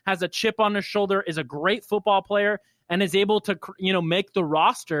undrafted, has a chip on his shoulder, is a great football player, and is able to, make the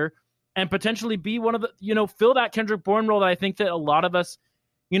roster and potentially be one of the, fill that Kendrick Bourne role that I think that a lot of us,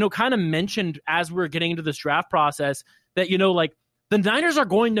 kind of mentioned as we were getting into this draft process that, like, the Niners are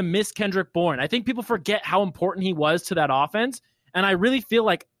going to miss Kendrick Bourne. I think people forget how important he was to that offense. And I really feel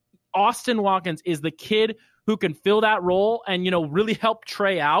like Austin Watkins is the kid who can fill that role and, really help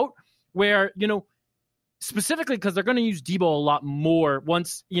Trey out where, specifically because they're going to use Debo a lot more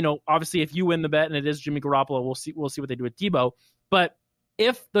once, obviously if you win the bet and it is Jimmy Garoppolo, we'll see what they do with Debo. But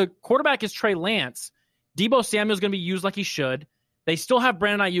if the quarterback is Trey Lance, Debo Samuel's going to be used like he should. They still have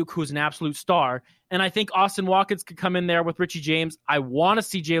Brandon Ayuk, who's an absolute star. And I think Austin Watkins could come in there with Richie James. I want to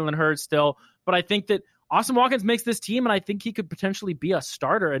see Jalen Hurts still, but I think that Austin Watkins makes this team, and I think he could potentially be a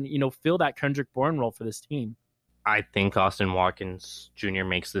starter and, fill that Kendrick Bourne role for this team. I think Austin Watkins Jr.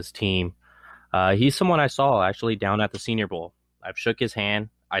 makes this team. He's someone I saw actually down at the Senior Bowl. I've shook his hand.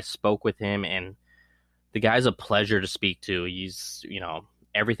 I spoke with him, and the guy's a pleasure to speak to. He's,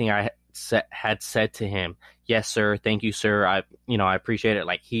 everything I had said to him. Yes, sir. Thank you, sir. I appreciate it.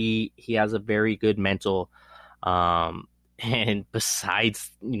 Like, he has a very good mental, and besides,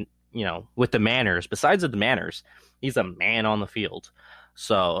 with the manners, he's a man on the field.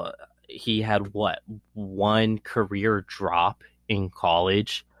 So he had one career drop in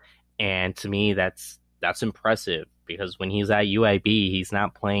college. And to me, that's impressive because when he's at UAB, he's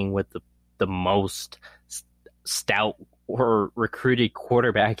not playing with the most stout or recruited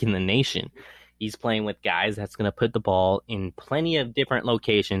quarterback in the nation. He's playing with guys that's going to put the ball in plenty of different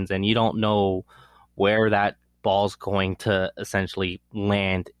locations, and you don't know where that ball's going to essentially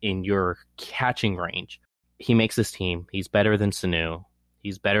land in your catching range. He makes this team. He's better than Sanu.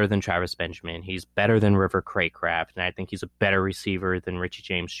 He's better than Travis Benjamin. He's better than River Craycraft, and I think he's a better receiver than Richie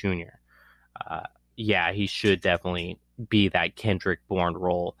James Jr. He should definitely be that Kendrick Bourne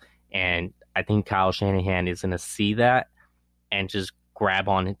role, and I think Kyle Shanahan is going to see that and just grab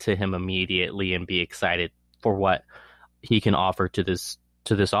on to him immediately and be excited for what he can offer to this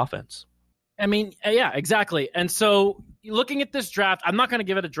offense. I mean, yeah, exactly. And so looking at this draft, I'm not going to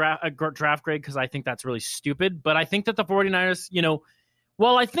give it a draft grade because I think that's really stupid, but I think that the 49ers,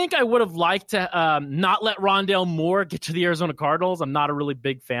 well, I think I would have liked to not let Rondale Moore get to the Arizona Cardinals. I'm not a really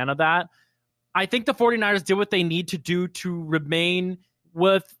big fan of that. I think the 49ers did what they need to do to remain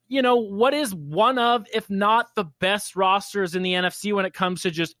with, what is one of, if not the best rosters in the NFC when it comes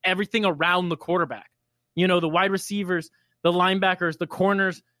to just everything around the quarterback. The wide receivers, the linebackers, the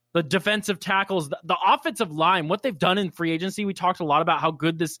corners, the defensive tackles, the offensive line, what they've done in free agency. We talked a lot about how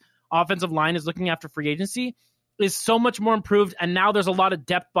good this offensive line is looking after free agency. Is so much more improved, and now there's a lot of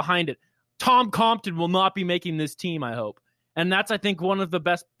depth behind it. Tom Compton will not be making this team, I hope. And that's, I think, one of the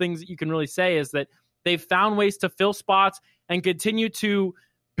best things that you can really say is that they've found ways to fill spots and continue to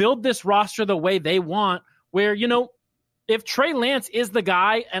build this roster the way they want, where, if Trey Lance is the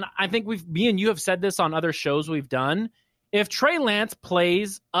guy, and I think me and you have said this on other shows we've done, if Trey Lance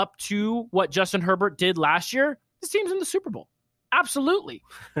plays up to what Justin Herbert did last year, this team's in the Super Bowl. Absolutely.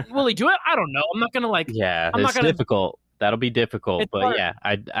 Will he do it? I don't know. I'm not going to Yeah, it's difficult. That'll be difficult. But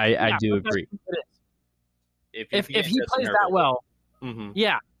hard. I do agree. If he plays that well. Mm-hmm.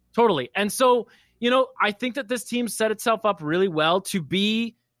 Yeah, totally. And so, I think that this team set itself up really well to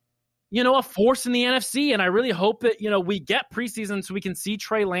be a force in the NFC. And I really hope that, we get preseason so we can see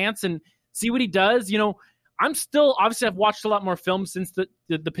Trey Lance and see what he does. I'm still, obviously I've watched a lot more film since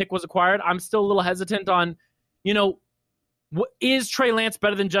the pick was acquired. I'm still a little hesitant on, is Trey Lance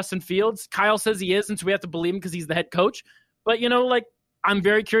better than Justin Fields? Kyle says he is, and so we have to believe him because he's the head coach. But, I'm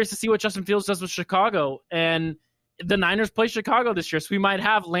very curious to see what Justin Fields does with Chicago. And the Niners play Chicago this year, so we might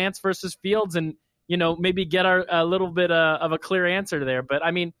have Lance versus Fields and, maybe get a little bit of a clear answer there. But,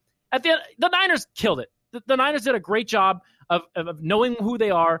 I mean, at the end, the Niners killed it. The Niners did a great job of knowing who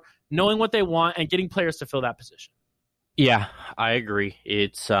they are, knowing what they want, and getting players to fill that position. Yeah, I agree.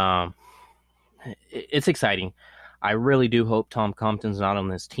 It's exciting. I really do hope Tom Compton's not on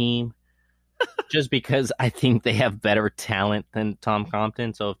this team, just because I think they have better talent than Tom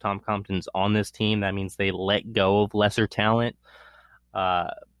Compton. So if Tom Compton's on this team, that means they let go of lesser talent.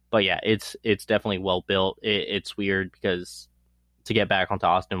 But yeah, it's definitely well built. It's weird because to get back onto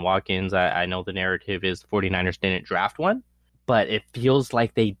Austin Watkins, I know the narrative is the 49ers didn't draft one, but it feels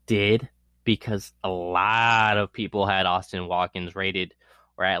like they did because a lot of people had Austin Watkins rated,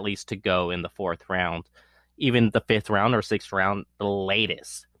 or at least to go in the 4th round, even the 5th round or 6th round, the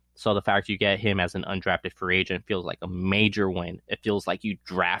latest. So the fact you get him as an undrafted free agent feels like a major win. It feels like you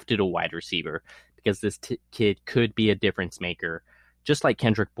drafted a wide receiver because this kid could be a difference maker, just like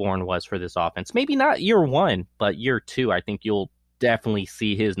Kendrick Bourne was for this offense. Maybe not year 1, but year 2, I think you'll definitely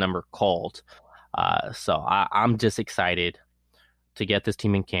see his number called. So I'm just excited to get this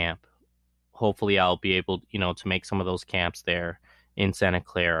team in camp. Hopefully I'll be able, to make some of those camps there in Santa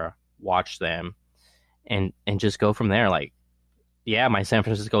Clara, watch them, and just go from there. Like, yeah, my San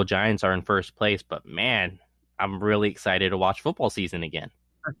Francisco Giants are in first place, but man, I'm really excited to watch football season again.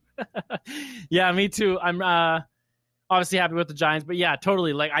 Yeah, me too. I'm obviously happy with the Giants, but yeah,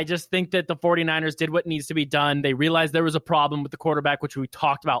 totally. Like, I just think that the 49ers did what needs to be done. They realized there was a problem with the quarterback, which we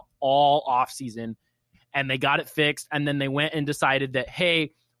talked about all offseason, and they got it fixed. And then they went and decided that,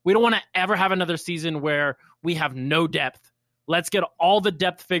 hey, we don't want to ever have another season where we have no depth. Let's get all the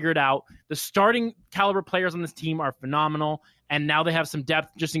depth figured out. The starting caliber players on this team are phenomenal, and now they have some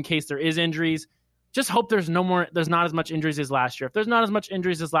depth just in case there is injuries. Just hope there's not as much injuries as last year. If there's not as much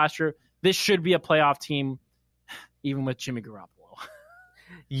injuries as last year, this should be a playoff team, even with Jimmy Garoppolo.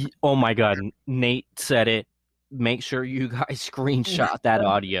 Oh my God, Nate said it. Make sure you guys screenshot that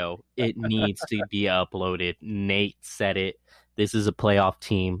audio. It needs to be uploaded. Nate said it. This is a playoff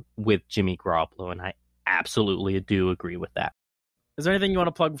team with Jimmy Garoppolo, and I absolutely do agree with that. Is there anything you want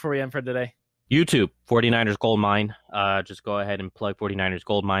to plug before we end for today? YouTube, 49ers Gold Mine. Just go ahead and plug 49ers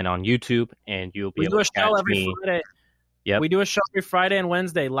Gold Mine on YouTube, and you'll be able to catch me. Friday. Yep. We do a show every Friday and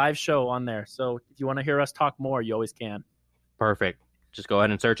Wednesday, live show on there. So if you want to hear us talk more, you always can. Perfect. Just go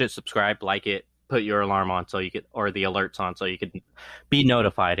ahead and search it, subscribe, like it, put your alarm on or the alerts on so you can be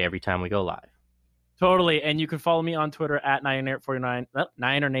notified every time we go live. Totally. And you can follow me on Twitter at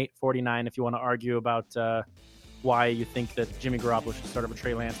Nate49 if you want to argue about why you think that Jimmy Garoppolo should start over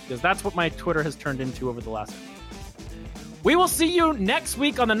Trey Lance, because that's what my Twitter has turned into over the last week. We will see you next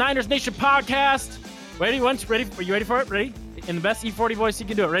week on the Niners Nation podcast. Ready? Are you ready for it? Ready? In the best E40 voice you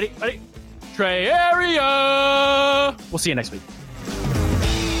can do it. Ready? Trey Area. We'll see you next week.